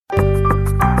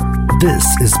This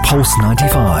is Pulse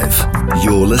 95.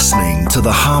 You're listening to the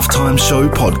Halftime Show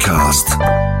podcast.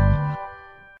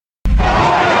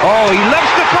 Oh, he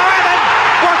lifts the fire and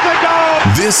what a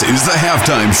goal! This is the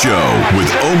Halftime Show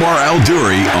with Omar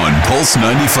Al-Duri on Pulse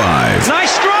 95. Nice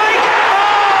strike!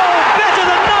 Oh, better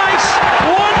than nice!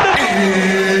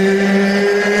 Wonderful!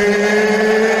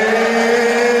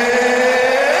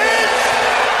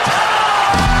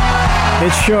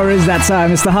 It sure is that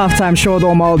time. It's the Halftime Show with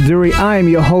Omar Al-Duri. I am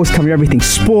your host, covering everything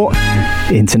sport,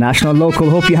 international, local.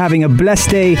 Hope you're having a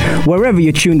blessed day wherever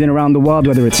you're tuned in around the world,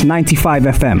 whether it's 95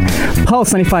 FM,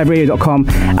 Pulse95Radio.com,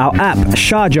 our app,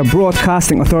 Sharjah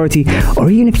Broadcasting Authority,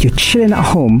 or even if you're chilling at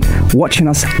home, watching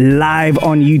us live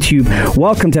on YouTube.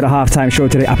 Welcome to the Halftime Show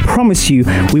today. I promise you,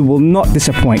 we will not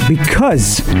disappoint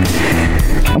because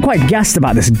I'm quite gassed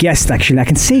about this guest, actually. I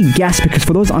can say gassed because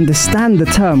for those who understand the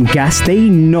term gassed, they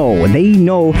know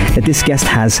that this guest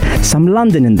has some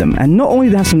London in them. And not only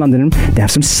do they have some London in them, they have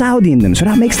some Saudi in them. So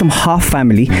that makes them half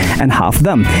family and half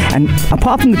them. And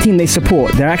apart from the team they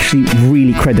support, they're actually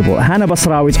really credible. Hana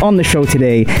Basrawi is on the show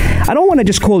today. I don't want to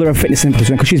just call her a fitness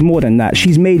influencer because she's more than that.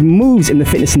 She's made moves in the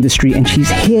fitness industry and she's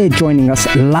here joining us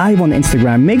live on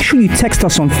Instagram. Make sure you text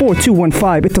us on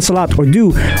 4215 Ittasalat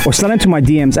or slide into my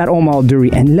DMs at Omar Al-Duri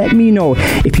and let me know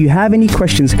if you have any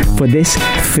questions for this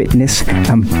fitness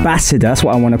ambassador. That's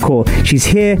what I want to call. She's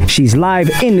here, she's live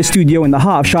in the studio in the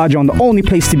heart of Sharjah on the only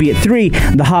place to be at 3,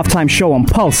 the Halftime Show on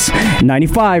Pulse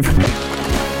 95.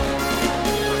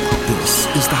 This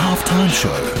is the Halftime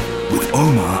Show with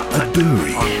Omar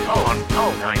Al-Duri. On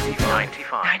Pulse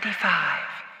 95.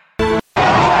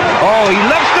 Oh, he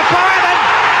lifts the fire and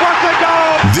what a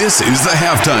goal! This is the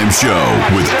Halftime Show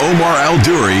with Omar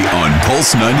Al-Duri on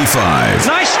Pulse 95.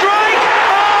 Nice strike!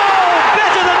 Oh,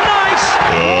 better than nice!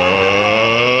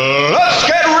 Let's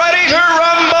get ready to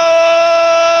rumble!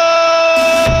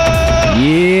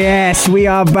 Yes, we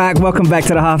are back. Welcome back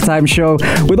to the Halftime Show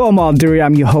with Omar Al-Duri.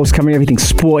 I'm your host, covering everything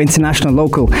sport, international,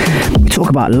 local. We talk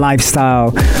about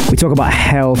lifestyle, we talk about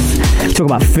health, we talk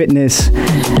about fitness.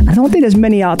 I don't think there's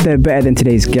many out there better than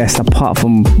today's guest, apart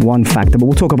from one factor, but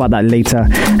we'll talk about that later.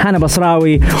 Hana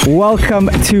Basrawi, welcome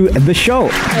to the show.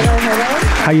 Hello.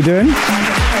 How you doing?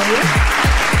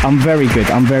 I'm very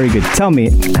good. Tell me,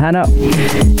 Hana,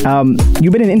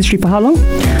 you've been in the industry for how long?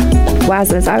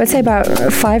 Wowzers, I would say about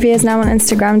 5 years now on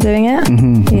Instagram doing it.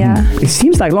 Yeah. It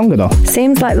seems like longer though.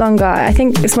 Seems like longer. I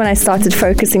think it's when I started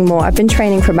focusing more. I've been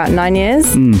training for about 9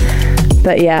 years.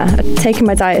 But yeah, taking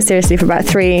my diet seriously for about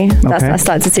 3. That's when I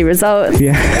started to see results.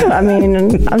 Yeah. I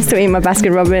mean, I'm still eating my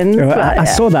Baskin Robbins. I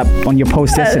saw that on your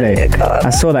post yesterday.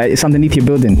 I saw that. It's underneath your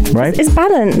building, right? It's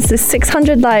balanced. It's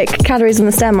 600 calories on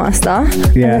the Stairmaster.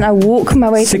 Yeah. And then I walk my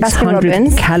way to Baskin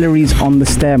Robbins. 600 calories on the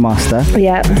Stairmaster.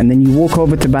 Yeah. And then you walk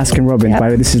over to Baskin Robbins. By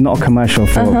the way, this is not a commercial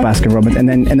for Baskin Robbins. And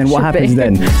then what happens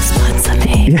then? Sponsor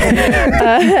me.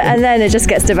 And then it just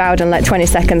gets devoured in 20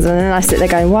 seconds. And then I sit there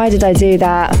going, why did I do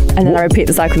that? And then I repeat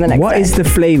the cycle the next day. What is the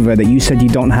flavour that you said you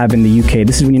don't have in the UK?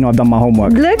 This is when you know I've done my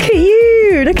homework. Look at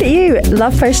you.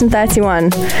 Love Potion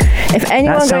 31. If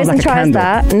anyone goes and tries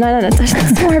that, no,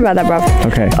 don't worry about that,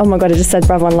 bruv. Okay. Oh my God, I just said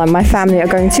bruv online. My family are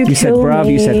going to kill me. You said bruv,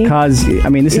 you said cuz. I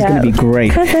mean, this is going to be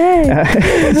great.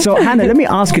 So Hana, let me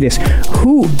ask you this.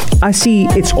 Who, I see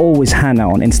it's always Hana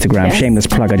on Instagram. Yes. Shameless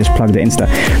plug, I just plugged the Insta.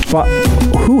 But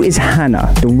who is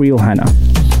Hana, the real Hana?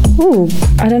 Ooh,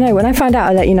 I don't know. When I find out,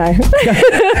 I'll let you know.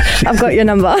 I've got your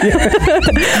number.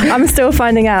 I'm still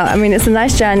finding out. I mean, it's a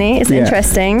nice journey. It's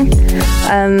interesting.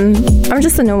 I'm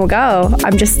just a normal girl.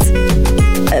 I'm just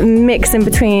a mix in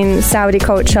between Saudi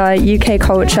culture, UK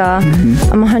culture.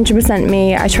 I'm 100%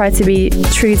 me. I try to be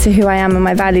true to who I am and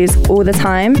my values all the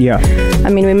time. Yeah. I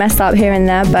mean, we mess up here and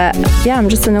there, but yeah, I'm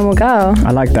just a normal girl.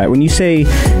 I like that. When you say,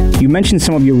 you mentioned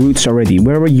some of your roots already.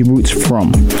 Where are your roots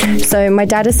from? So my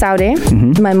dad is Saudi.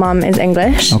 My mum is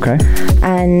English. Okay.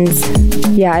 And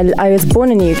yeah, I was born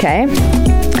in the UK.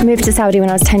 I moved to Saudi when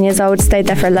I was 10 years old, stayed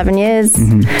there for 11 years,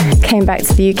 came back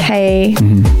to the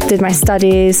UK, did my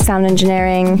studies, sound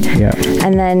engineering,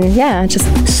 and then, just...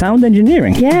 Sound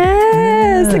engineering?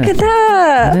 Yes, look at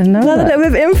that. I didn't know Another little bit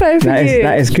of info for you.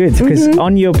 That is good, because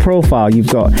on your profile, you've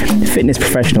got fitness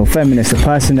professional, feminist, a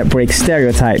person that breaks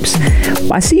stereotypes.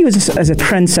 I see you as a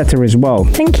trendsetter as well.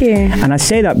 Thank you. And I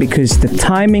say that because the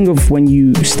timing of when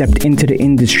you stepped into the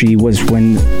industry was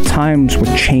when times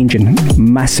were changing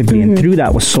massively, and through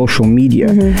that was social media.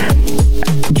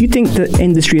 Do you think the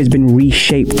industry has been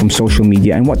reshaped from social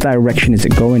media, and what direction is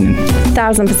it going in?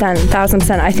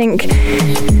 1,000%.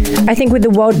 I think with the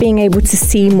world being able to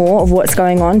see more of what's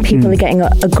going on, people are getting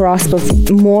a grasp of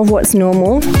more of what's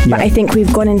normal. But I think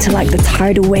we've gone into like the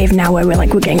tidal wave now where we're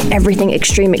getting everything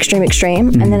extreme,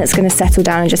 and then it's going to settle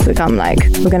down and just become like,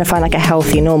 we're going to find like a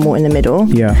healthy normal in the middle.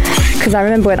 Yeah. Because I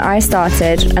remember when I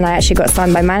started and I actually got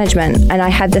signed by management and I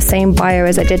had the same bio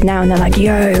as I did now, and they're like,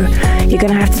 yo, you're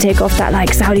going to have to take off that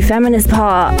like Saudi feminist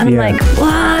part. And I'm like,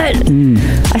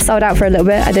 what? I sold out for a little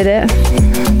bit. I did it.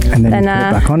 And then you put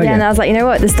it back on again. And I was like, you know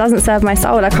what? This doesn't serve my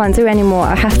soul. I can't do it anymore.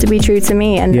 I have to be true to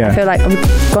me. And I feel like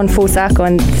I've gone full circle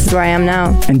and this is where I am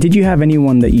now. And did you have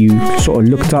anyone that you sort of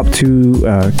looked up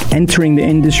to entering the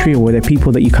industry, or were there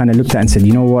people that you kind of looked at and said,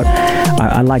 you know what,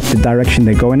 I like the direction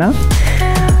they're going at?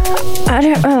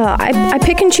 I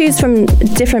pick and choose from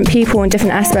different people and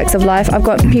different aspects of life. I've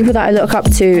got people that I look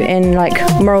up to in like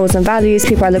morals and values,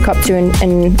 people I look up to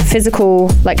in physical,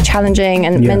 like challenging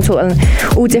and mental and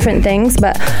all different things.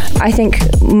 But I think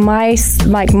my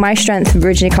strength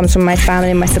originally comes from my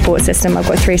family and my support system. I've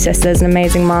got 3 sisters, an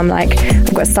amazing mom. Like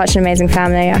I've got such an amazing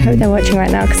family. I hope they're watching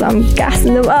right now because I'm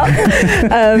gassing them up.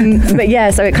 But yeah,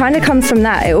 so it kind of comes from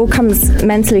that. It all comes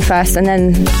mentally first, and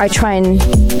then I try and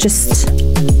just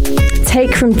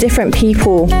take from different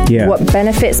people what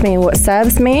benefits me and what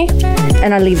serves me,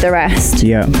 and I leave the rest.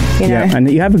 You know? And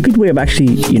you have a good way of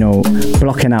actually,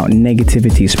 blocking out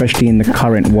negativity, especially in the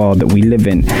current world that we live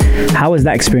in. How has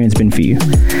that experience been for you?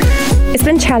 It's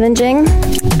been challenging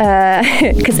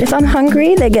because if I'm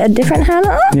hungry, they get a different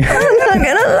Hana. I'm not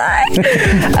gonna lie.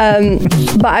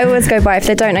 But I always go by, if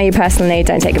they don't know you personally,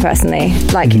 don't take it personally.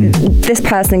 Like this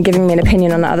person giving me an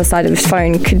opinion on the other side of his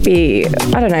phone could be,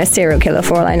 I don't know, a serial killer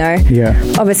for all I know.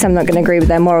 Obviously, I'm not going to agree with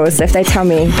their morals. So if they tell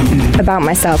me about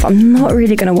myself, I'm not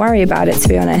really going to worry about it, to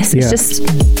be honest. It's just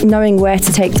knowing where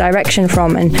to take direction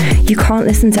from, and you can't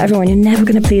listen to everyone. You're never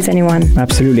going to please anyone.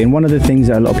 Absolutely. And one of the things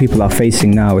that a lot of people are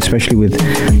facing now, especially with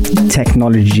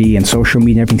technology and social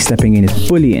media, everything stepping in, is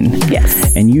bullying.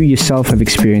 Yes. And you yourself have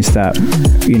experienced that,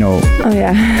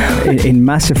 in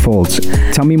massive folds.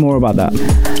 Tell me more about that.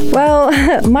 Well,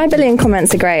 my bullying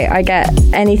comments are great. I get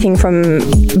anything from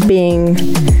being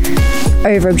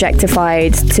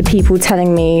over-objectified to people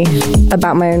telling me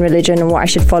about my own religion and what I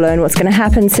should follow and what's going to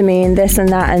happen to me and this and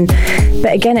that.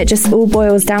 But again, it just all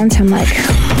boils down to, I'm like,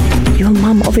 your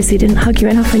mum obviously didn't hug you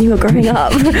enough when you were growing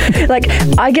up.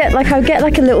 I get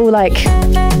a little,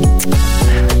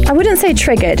 I wouldn't say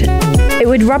triggered. It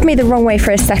would rub me the wrong way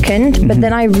for a second, but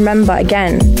then I remember,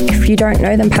 again, if you don't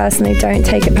know them personally, don't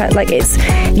take it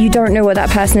you don't know what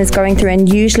that person is going through,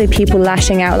 and usually people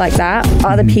lashing out like that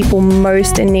are the people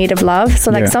most in need of love.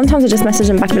 So sometimes I just message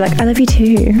them back and be like, I love you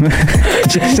too.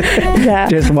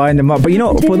 just wind them up. But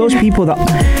for those people that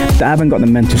haven't got the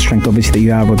mental strength, obviously, that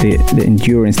you have, or the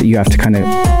endurance that you have to kind of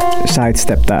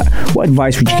sidestep that, what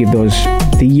advice would you give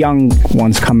the young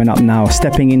ones coming up now,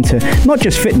 stepping into not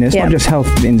just fitness, not just health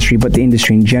industry, but the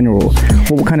industry in general?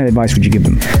 What kind of advice would you give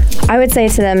them? I would say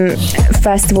to them,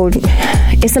 first of all,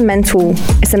 it's a mental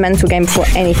game before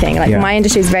anything. My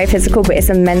industry is very physical, but it's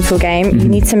a mental game. You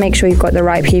need to make sure you've got the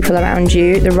right people around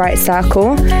you, the right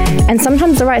circle. And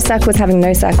sometimes the right circle is having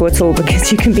no circle at all,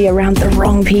 because you can be around the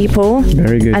wrong people.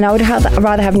 Very good. And I would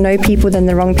rather have no people than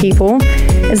the wrong people.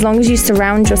 As long as you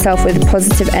surround yourself with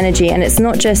positive energy, and it's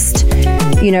not just,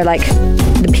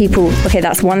 the people, okay,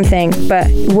 that's one thing, but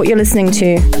what you're listening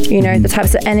to, the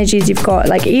types of energies you've got,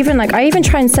 I even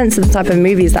try and censor the type of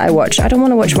movies that I watch. I don't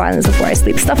want to watch violence before I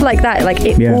sleep, stuff like that.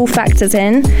 All factors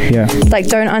in.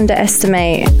 Don't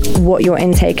underestimate what your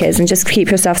intake is, and just keep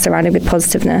yourself surrounded with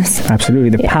positiveness. Absolutely.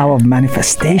 The power of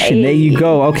manifestation. Hey. There you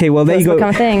go. Okay, well, there you go.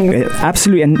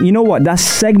 Absolutely. And you know what? That's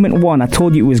segment 1. I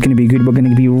told you it was going to be good. We're going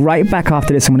to be right back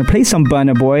after this. I'm going to play some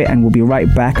Burna Boy, and we'll be right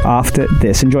back after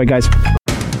this. Enjoy, guys.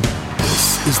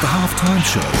 This is the Halftime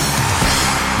Show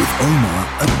with Omar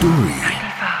Adouri.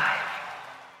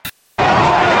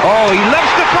 Oh, he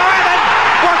loves the fire, and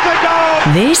what a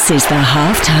goal! This is the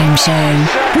Halftime Show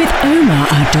with Omar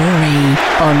Adouri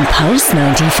on Pulse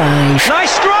 95.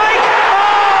 Nice strike!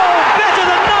 Oh, better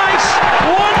than nice!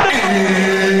 Wonderful!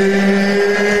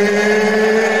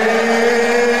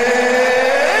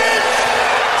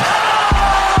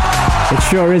 It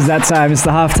sure is that time. It's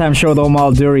the Halftime Show with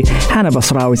Omar Adouri. Hana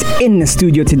Basrawi is in the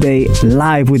studio today,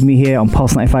 live with me here on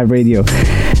Pulse 95 Radio.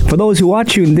 For those who are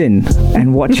tuned in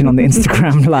and watching on the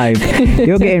Instagram live,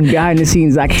 you're getting behind the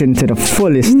scenes action to the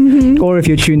fullest. Or if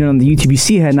you're tuning in on the YouTube, you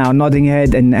see her now nodding her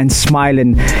head and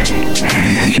smiling.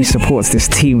 She supports this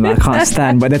team that I can't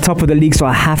stand, but they're top of the league, so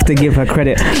I have to give her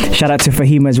credit. Shout out to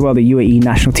Fahima as well, the UAE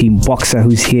national team boxer,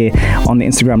 who's here on the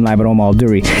Instagram live at Omar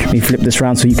Al-Duri. Let me flip this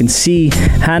around so you can see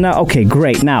Hannah. Okay,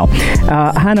 great. Now,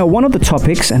 Hannah, one of the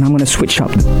topics, and I'm going to switch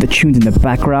up the tunes in the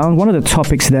background. One of the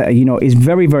topics that, you know, is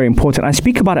very, very important. I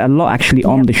speak about it a lot actually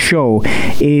on the show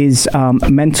is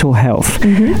mental health.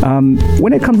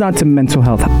 When it comes down to mental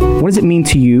health, what does it mean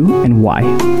to you and why?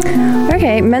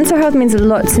 Okay, mental health means a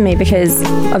lot to me because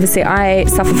obviously I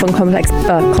suffer from complex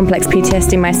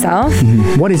PTSD myself.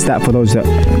 What is that for those that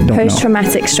don't know?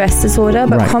 Post-traumatic stress disorder,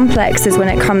 but complex is when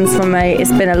it comes from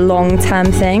it's been a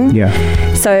long-term thing.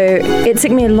 So it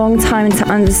took me a long time to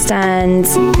understand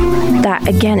that,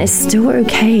 again, it's still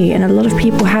okay. And a lot of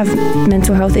people have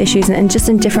mental health issues and just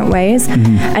in different ways.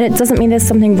 And it doesn't mean there's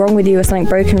something wrong with you or something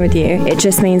broken with you. It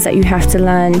just means that you have to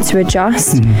learn to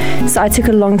adjust. So I took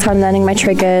a long time learning my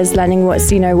triggers, learning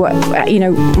what's,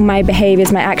 my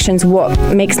behaviors, my actions, what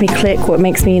makes me click, what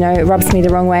makes me, rubs me the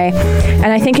wrong way. And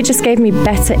I think it just gave me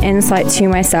better insight to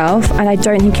myself. And I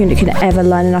don't think you can ever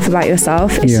learn enough about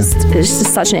yourself. It's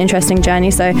just such an interesting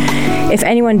journey. So if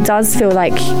anyone does feel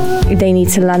like they need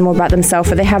to learn more about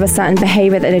themselves or they have a certain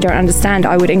behavior that they don't understand,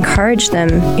 I would encourage them,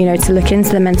 to look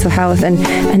into their mental health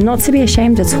and not to be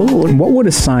ashamed at all. What were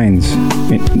the signs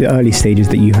in the early stages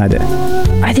that you had it?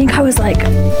 I think I was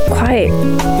quite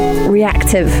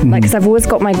reactive, because I've always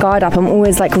got my guard up. I'm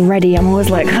always ready. I'm always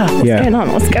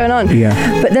what's going on?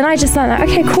 But then I just learned that,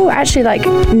 okay, cool. Actually,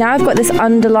 now I've got this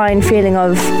underlying feeling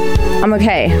of I'm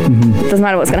okay. Doesn't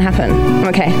matter what's going to happen. I'm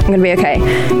okay. I'm going to be okay.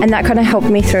 And that kind of helped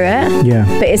me through it.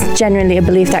 But it's generally a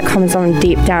belief that comes on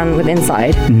deep down with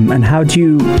inside. And how do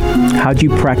you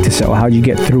practice it, or how do you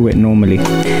get through it normally?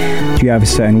 Do you have a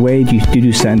certain way? Do you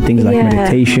do certain things like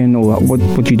meditation, or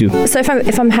what do you do? So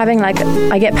if I'm having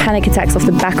I get panic attacks off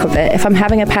the back of it. If I'm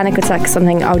having a panic attack or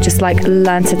something, I'll just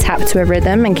learn to tap to a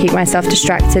rhythm and keep myself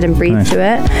distracted and breathe to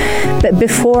it. But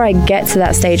before I get to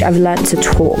that stage, I've learned to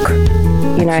talk.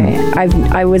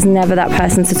 I was never that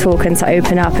person to talk and to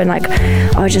open up, and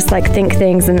I'll just think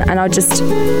things and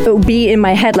it'll be in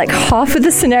my head. Half of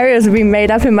the scenarios will be made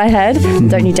up in my head.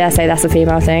 Don't you dare say that's a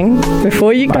female thing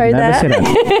before you go there. I'd never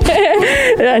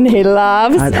say that. And he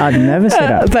laughs. I'd never say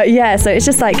that. But so it's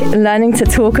just learning to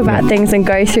talk about things and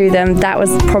go through them. That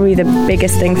was probably the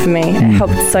biggest thing for me. It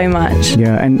helped so much.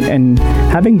 And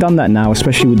having done that now,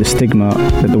 especially with the stigma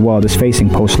that the world is facing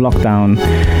post-lockdown,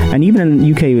 and even in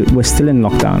the UK, we're still in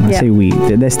lockdown. I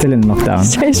say they're still in lockdown.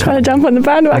 He's trying to jump on the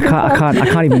bandwagon. I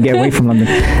can't even get away from London.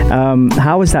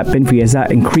 How has that been for you? Has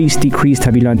that increased, decreased?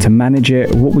 Have you learned to manage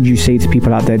it? What would you say to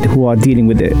people out there who are dealing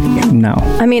with it now?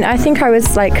 I mean, I think I was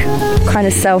kind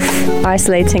of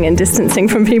self-isolating and distancing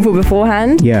from people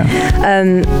beforehand.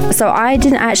 So I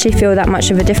didn't actually feel that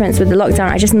much of a difference with the lockdown.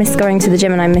 I just missed going to the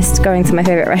gym and I missed going to my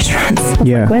favorite restaurants.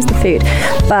 Where's the food?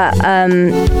 But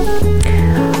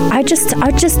I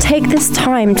just take this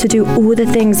time to do all the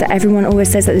things that everyone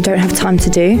always says that they don't have time to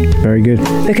do. Very good.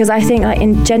 Because I think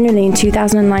generally in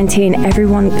 2019,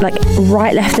 everyone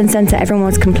right, left and center, everyone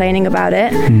was complaining about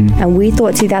it. And we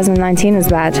thought 2019 was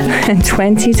bad and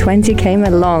 2020 came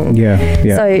along.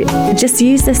 So just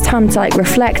use this time to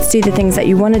reflect, do the things that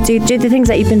you want to do the things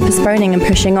that you've been postponing and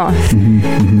pushing off.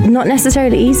 Not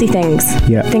necessarily easy things.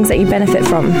 Things that you benefit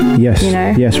from.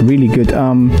 Yes, really good.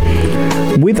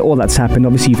 With all that's happened,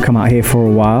 obviously you've come out here for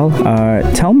a while.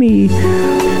 Tell me,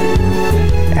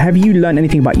 have you learned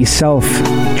anything about yourself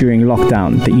during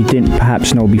lockdown that you didn't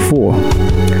perhaps know before?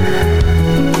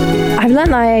 I've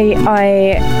learned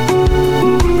I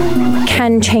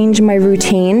can change my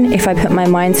routine if I put my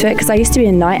mind to it, because I used to be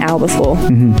a night owl before.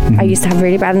 I used to have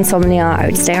really bad insomnia. I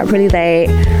would stay up really late.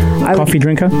 Coffee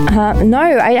drinker? No,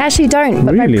 I actually don't.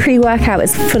 But really? My pre-workout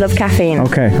is full of caffeine.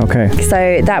 Okay.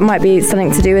 So that might be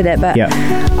something to do with it. But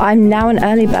I'm now an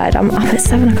early bird. I'm up at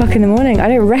 7 o'clock in the morning. I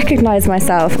don't recognize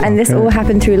myself. And this all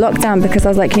happened through lockdown because I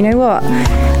was like, you know what?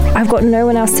 I've got no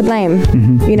one else to blame.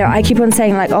 I keep on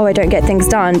saying I don't get things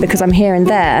done because I'm here and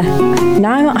there.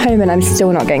 Now I'm at home and I'm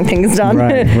still not getting things done.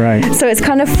 Right. So it's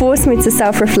kind of forced me to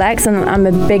self-reflect, and I'm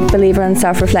a big believer in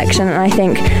self-reflection. And I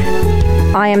think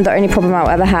I am the only problem I'll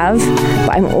ever have,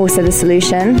 but I'm also the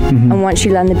solution. And once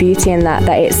you learn the beauty in that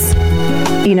it's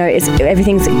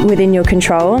everything's within your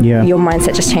control, your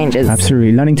mindset just changes.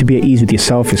 Absolutely. Learning to be at ease with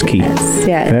yourself is key.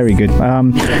 Yes. Very good.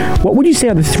 What would you say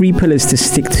are the 3 pillars to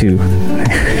stick to?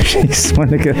 Jeez,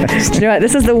 look at that. Do you know what?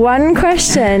 This is the one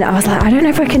question I was like, I don't know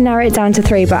if I can narrow it down to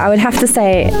 3, but I would have to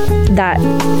say that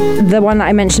the one that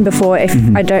I mentioned before, if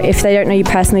they don't know you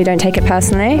personally, don't take it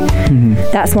personally.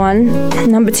 That's one.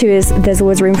 Number 2 is there's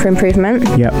always room for improvement.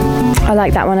 Yep. I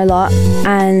like that one a lot.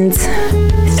 And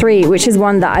 3, which is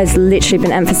one that has literally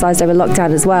been emphasized over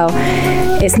lockdown as well,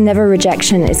 it's never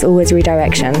rejection, it's always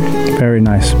redirection. Very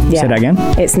nice. Say that again.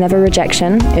 It's never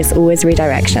rejection, it's always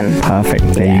redirection. Perfect.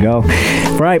 There you go.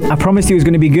 Right, I promised you it was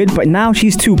going to be good, but now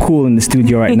she's too cool in the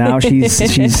studio right now.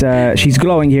 She's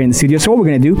glowing here in the studio. So what we're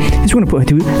going to do is we're going to put her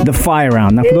through the fire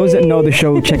round. Now, for those that know the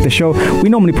show, check the show. We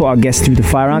normally put our guests through the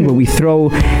fire round where we throw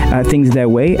things their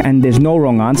way, and there's no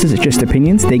wrong answers. It's just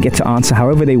opinions. They get to answer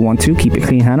however they want to. Keep it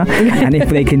clean, Hannah. And if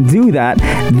they can do that,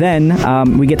 then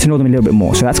we get to know them a little bit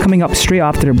more. So that's coming up straight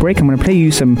after the break. I'm going to play you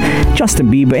some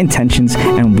Justin Bieber Intentions,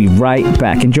 and we'll be right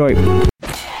back. Enjoy.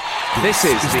 This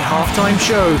is the halftime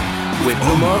show with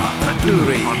Omar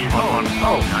Adouri on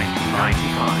Pulse 95.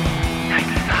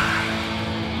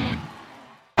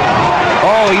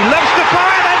 Oh, he loves the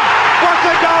fire then. What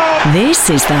a goal! This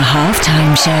is the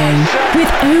halftime show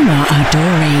with Omar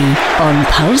Adouri on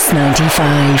Pulse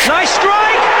 95. Nice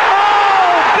strike!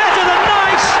 Oh, better than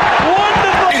nice!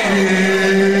 Wonderful!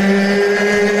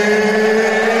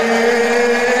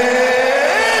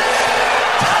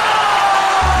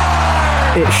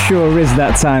 It sure is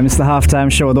that time. It's the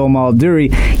halftime show with Omar Adouri,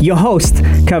 your host,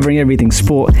 covering everything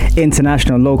sport,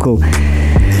 international, local.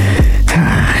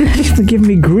 She's giving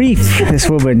me grief, this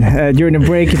woman. During the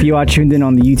break, if you are tuned in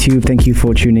on the YouTube, thank you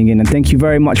for tuning in. And thank you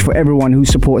very much for everyone who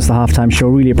supports the halftime show.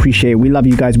 Really appreciate it. We love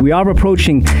you guys. We are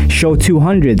approaching show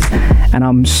 200. And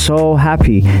I'm so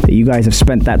happy that you guys have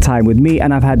spent that time with me.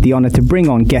 And I've had the honor to bring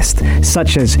on guests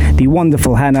such as the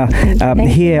wonderful Hannah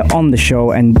here on the show.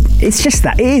 And it's just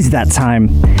that. It is that time.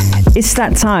 It's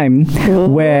that time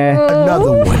where...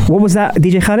 Another one. What was that,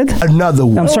 DJ Khaled? Another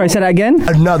one. I'm sorry, say that again?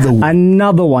 Another one.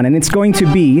 Another one. And it's going to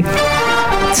be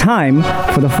time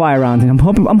for the fire round. And I'm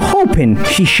hoping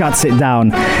she shuts it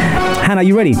down. Hannah,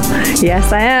 you ready?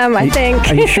 Yes, I am, I think.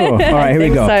 Are you sure? All right, here we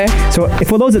go. So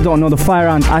for those that don't know, the fire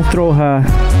round, I throw her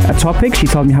a topic. She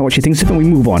tells me what she thinks of it, and we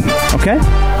move on. Okay?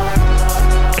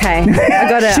 Okay, I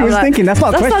got it. She was thinking, that's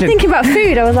not a question. I was thinking about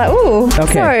food. I was like, ooh,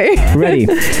 okay. Sorry. Ready?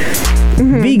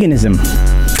 Veganism.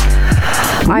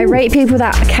 I rate people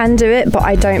that can do it, but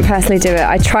I don't personally do it.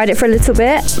 I tried it for a little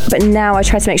bit, but now I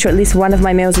try to make sure at least one of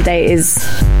my meals a day is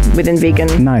within vegan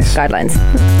guidelines.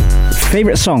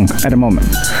 Favorite song at the moment?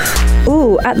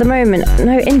 Ooh, at the moment,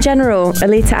 no, in general,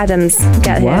 Alita Adams,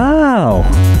 Get Here. Wow,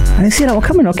 I didn't see that one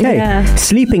coming. Okay. Yeah.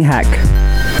 Sleeping hack.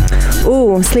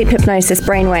 Ooh, sleep hypnosis,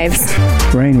 brainwaves.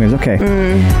 Brainwaves, okay.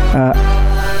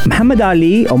 Muhammad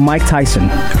Ali or Mike Tyson?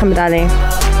 Muhammad Ali.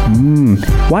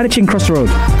 Why did the chicken cross the road?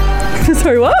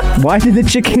 Sorry, what? Why did the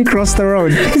chicken cross the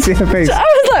road? See her face.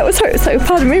 I was like, so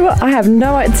pardon me, what? I have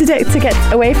no idea to get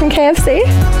away from KFC.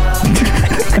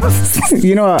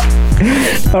 You know what?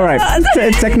 All right.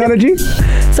 Technology?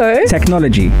 Sorry?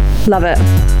 Technology. Love it.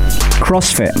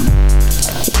 CrossFit.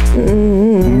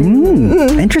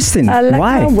 Interesting.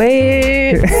 Why?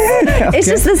 Wait. Okay. It's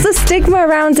just there's a stigma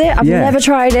around it. I've never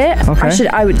tried it. Okay.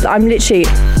 I'm literally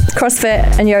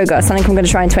CrossFit and yoga, something I'm going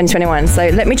to try in 2021. So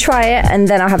let me try it and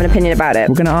then I'll have an opinion about it.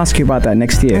 We're going to ask you about that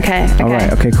next year. Okay. All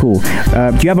right. Okay, cool.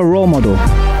 Do you have a role model?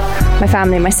 My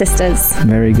family, my sisters.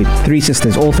 Very good. 3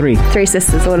 sisters, all 3? 3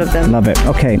 sisters, all of them. Love it.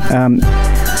 Okay.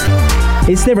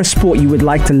 Is there a sport you would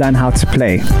like to learn how to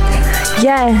play?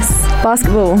 Yes,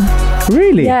 basketball.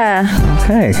 Really? Yeah.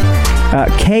 Okay.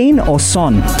 Kane or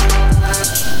Son?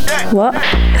 What?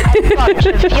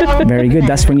 Very good.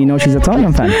 That's when you know she's a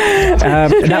Tottenham fan.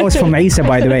 That was from Issa,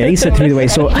 by the way. Issa threw it away.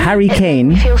 So Harry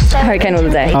Kane. Harry Kane all the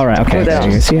day. All right.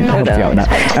 Okay. See, I helped you out with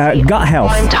that. Gut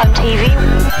health.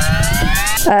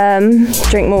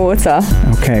 Drink more water.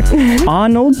 Okay.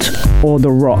 Arnold or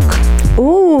The Rock?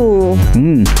 Ooh.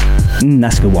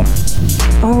 That's a good one.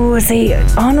 Oh, see,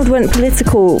 Arnold went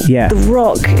political. Yeah. The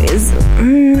Rock is...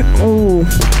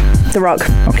 The Rock.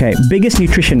 Okay. Biggest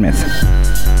nutrition myth?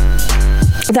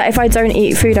 That if I don't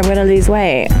eat food, I'm going to lose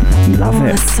weight. Love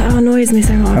it. That so annoys me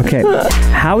so much. Okay.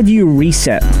 How do you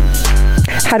reset?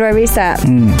 How do I reset?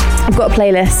 I've got a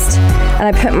playlist,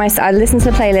 and I listen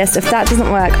to the playlist. If that doesn't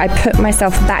work, I put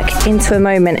myself back into a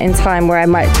moment in time where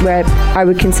I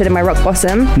would consider my rock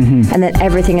bottom, and then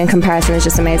everything in comparison is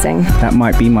just amazing. That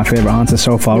might be my favorite answer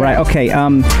so far. Yeah. Right. Okay.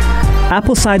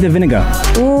 Apple cider vinegar.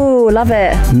 Ooh, love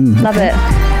it. Love it.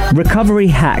 Recovery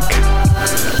hack.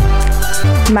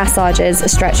 massages,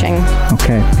 stretching.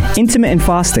 Okay. Intermittent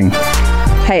fasting.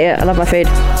 Hate it. I love my food.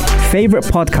 Favorite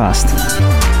podcast.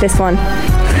 This one.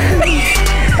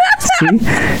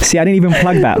 See, I didn't even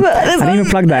plug that. And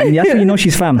that's when you know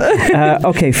she's fam.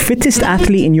 Okay, fittest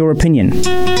athlete in your opinion?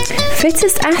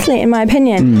 Fittest athlete in my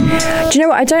opinion? Do you know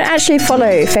what? I don't actually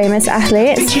follow famous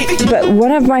athletes, but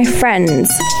one of my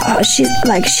friends,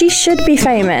 she should be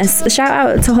famous. Shout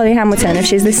out to Holly Hamilton if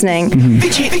she's listening.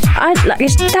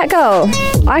 That girl,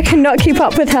 I cannot keep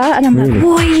up with her, and I'm like,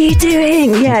 what are you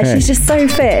doing? Yeah, okay. She's just so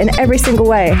fit in every single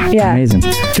way. Yeah. Amazing.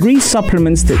 3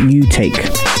 supplements that you take.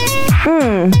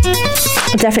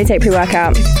 I definitely take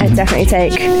pre-workout. I definitely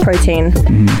take protein.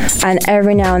 And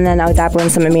every now and then I'll dabble in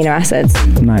some amino acids.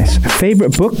 Nice.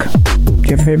 Favorite book? Do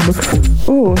you have a favorite book?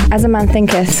 Ooh, As a Man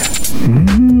Thinketh.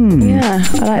 Yeah,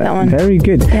 I like that one. Very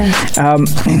good. Yeah.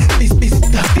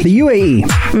 The UAE.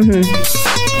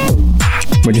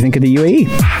 What do you think of the UAE?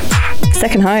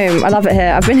 Second home. I love it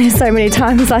here. I've been here so many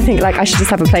times. I think I should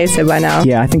just have a place here by now.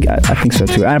 Yeah, I think so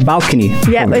too. And a balcony.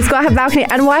 Yeah, it's got to have a balcony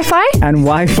and Wi-Fi.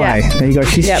 Yeah. There you go.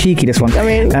 She's cheeky, this one. I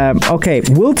mean, okay,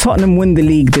 will Tottenham win the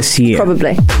league this year?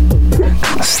 Probably.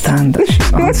 Stand that.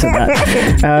 She's answered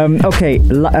that. Okay,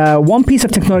 one piece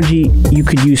of technology you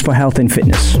could use for health and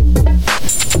fitness.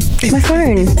 My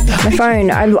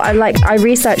phone. I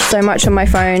research so much on my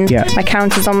phone. Yeah. My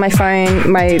counters on my phone.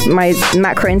 My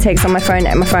macro intakes on my phone.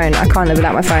 I can't live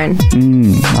without my phone.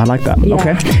 I like that. Yeah.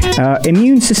 Okay.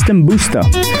 Immune system booster.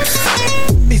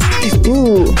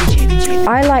 Ooh.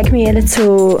 I like me a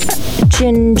little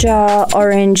ginger,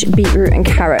 orange, beetroot and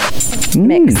carrot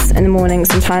mix in the morning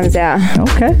sometimes, yeah.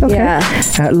 Okay. Yeah.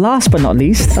 Last but not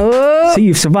least, so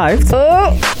you've survived.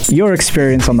 Your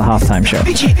experience on the halftime show.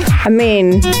 I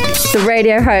mean, the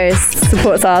radio host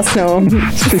supports Arsenal.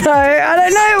 So I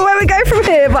don't know where we go from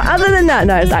here, but other than that,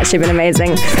 no, it's actually been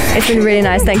amazing. It's been really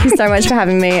nice. Thank you so much for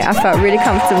having me. I felt really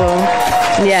comfortable.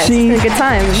 Yeah, it's been a good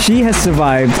time. She has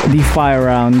survived the fire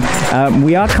round.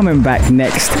 We are coming back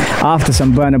next after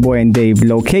some Burna Boy and Dave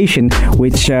location,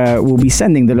 which we'll be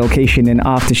sending the location in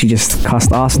after she just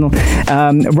cast Arsenal.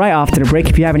 Right after the break,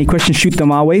 if you have any questions, shoot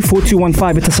them our way.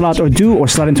 4215 Itasalat or do, or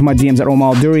slide into my DMs at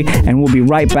Omar Al-Duri, and we'll be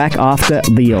right back after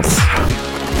the Eels.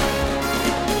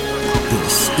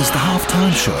 This is the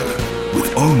halftime show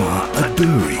with Omar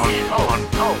Al-Duri on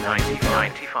Pulse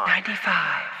 95.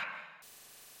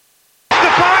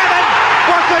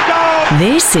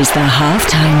 This is the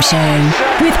halftime show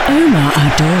with Omar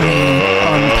Al-Duri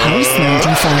on Pulse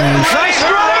 95.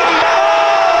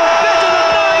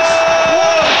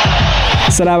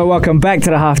 Salama, welcome back to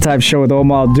the halftime show with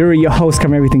Omar Al-Duri, your host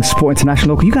covering everything sport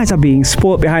international. You guys are being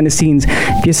sport behind the scenes.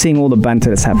 If you're seeing all the banter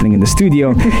that's happening in the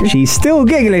studio, she's still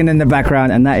giggling in the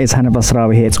background, and that is Hana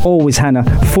Basrawi here. It's always Hana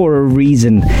for a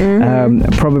reason.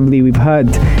 Probably we've heard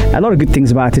a lot of good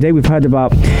things about it today. We've heard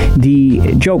about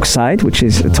the joke side, which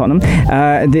is Tottenham,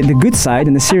 the good side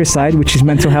and the serious side, which is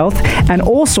mental health, and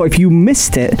also, if you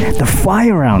missed it, the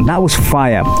fire round. That was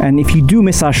fire. And if you do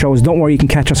miss our shows, don't worry, you can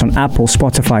catch us on Apple,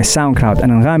 Spotify, SoundCloud,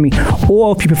 and Anghami,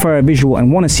 or if you prefer a visual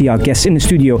and want to see our guests in the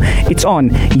studio, it's on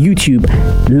YouTube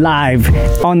live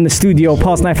on the studio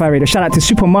Pulse 95 Radio. Shout out to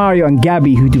Super Mario and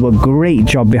Gabby, who do a great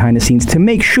job behind the scenes to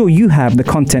make sure you have the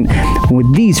content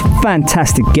with these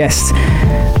fantastic guests.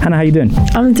 Hannah, how you doing?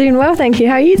 I'm doing well, thank you.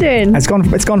 How are you doing? It's gone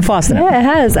fast, isn't it?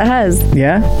 Yeah, it has.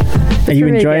 Yeah? Are you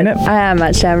enjoying it? I am,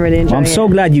 actually. I'm really enjoying it. I'm so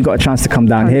glad you got a chance to come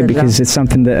down here, because it's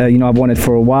something that I've wanted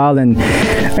for a while, and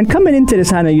coming into this,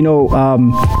 Hannah,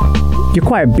 you're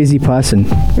quite a busy person.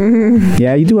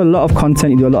 Yeah, you do a lot of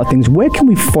content, you do a lot of things. Where can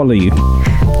we follow you?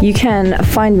 You can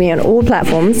find me on all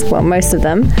platforms, well, most of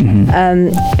them.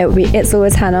 It will be It's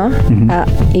Always Hannah at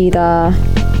either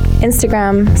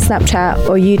Instagram, Snapchat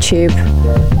or YouTube.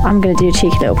 I'm going to do a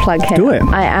cheeky little plug here. Do it.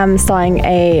 I am starting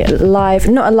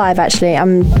not a live actually,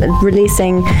 I'm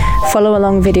releasing follow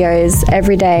along videos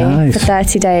every day for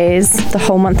 30 days, the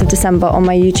whole month of December on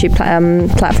my YouTube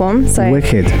platform. So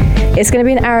wicked. It's going to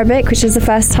be in Arabic, which is the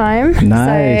first time.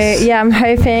 Nice. So yeah, I'm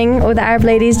hoping all the Arab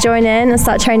ladies join in and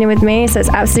start training with me. So it's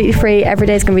absolutely free. Every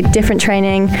day is going to be different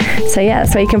training. So yeah,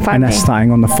 that's where you can find me. And that's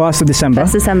starting on the 1st of December.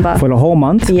 1st December. For the whole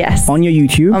month. Yes. On your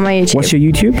YouTube. On my YouTube. What's your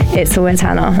YouTube? It's Always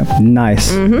Hannah.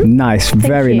 Nice. Nice.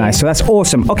 Very nice. So that's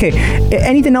awesome. Okay.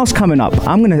 Anything else coming up?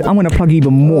 I'm gonna plug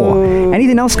even more. Ooh.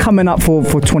 Anything else coming up for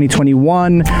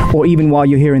 2021, or even while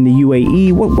you're here in the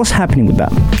UAE? What's happening with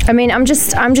that? I mean, I'm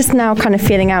just now kind of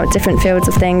feeling out different fields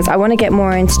of things. I want to get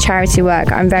more into charity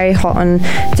work. I'm very hot on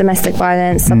domestic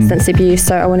violence, substance abuse,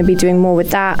 so I want to be doing more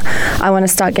with that. I want to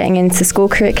start getting into school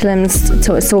curriculums,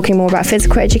 talking more about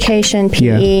physical education,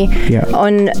 PE.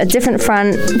 On a different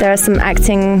front, there are some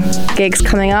acting gigs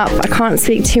coming up. I can't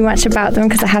speak too much about them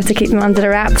because I have to keep them under the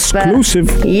wraps. Exclusive.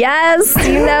 But yes,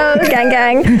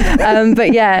 gang.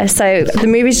 But yeah, so the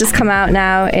movie's just come out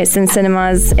now. It's in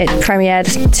cinemas. It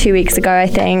premiered 2 weeks ago, I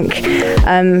think.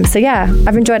 So yeah,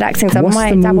 I've enjoyed acting. So What's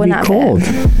I might the dabble in movie that called?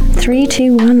 bit. 3,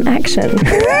 2, 1, action.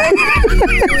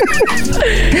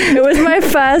 It was my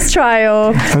first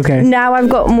trial. Okay. Now I've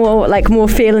got more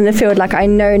feel in the field. Like I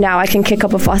know now I can kick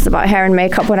up a fuss about hair and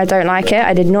makeup when I don't like it.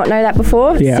 I did not know that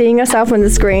before. Yeah. Seeing yourself on the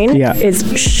screen is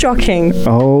shocking.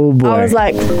 Oh boy. I was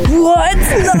like, what?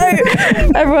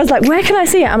 No. Everyone's like, where can I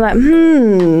see it? I'm like,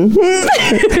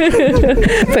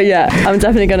 But yeah, I'm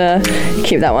definitely gonna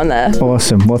keep that one there.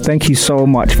 Awesome. Well, thank you so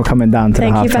much for coming down to the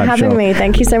Halftime Show. Thank you for having me.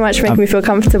 Thank you so much for making me feel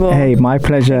comfortable. Hey, my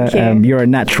pleasure. You're a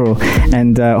natural,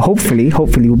 and hopefully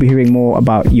we'll be hearing more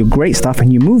about your great stuff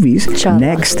and your movies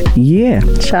next year.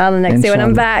 Inshallah, next year when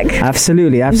I'm back.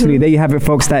 Absolutely. There you have it,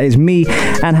 folks. That is me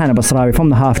and Hana Basrawi from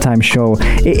the Halftime Show.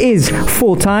 It is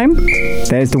full time.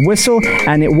 There's the whistle,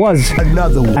 and it was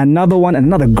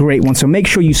another great one. So make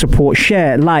sure you support,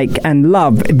 share, like, and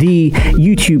love the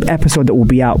YouTube episode that will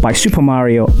be out by Super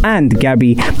Mario and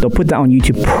Gabby. They'll put that on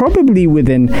YouTube probably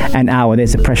within an hour.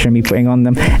 There's the pressure of me putting on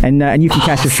them, and you can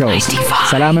catch the shows.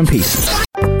 Salam and peace.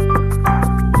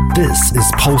 This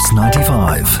is Pulse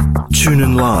 95. Tune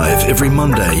in live every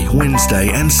Monday, Wednesday,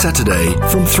 and Saturday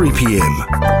from 3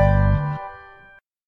 p.m.